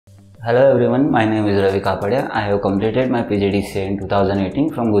Hello everyone, my name is Ravi Kapadia. I have completed my PGDCA in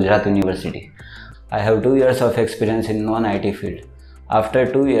 2018 from Gujarat University. I have 2 years of experience in non-IT field.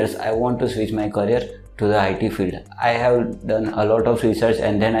 After 2 years, I want to switch my career to the IT field. I have done a lot of research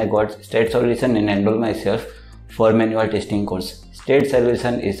and then I got STAD solution and enrolled myself for manual testing course. STAD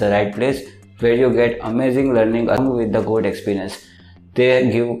solution is the right place where you get amazing learning along with the code experience.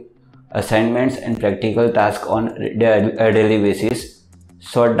 They give assignments and practical tasks on a daily basis.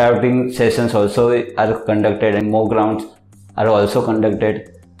 Short doubting sessions also are conducted and mock rounds are also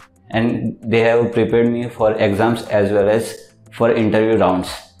conducted, and they have prepared me for exams as well as for interview rounds.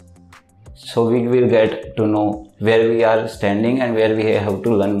 So we will get to know where we are standing and where we have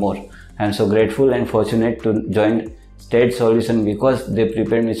to learn more. I am so grateful and fortunate to join STAD Solution because they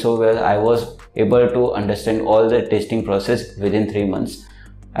prepared me so well. I was able to understand all the testing process within 3 months.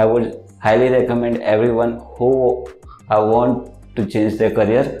 I would highly recommend everyone who want to change their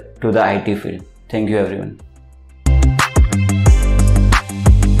career to the IT field. Thank you everyone.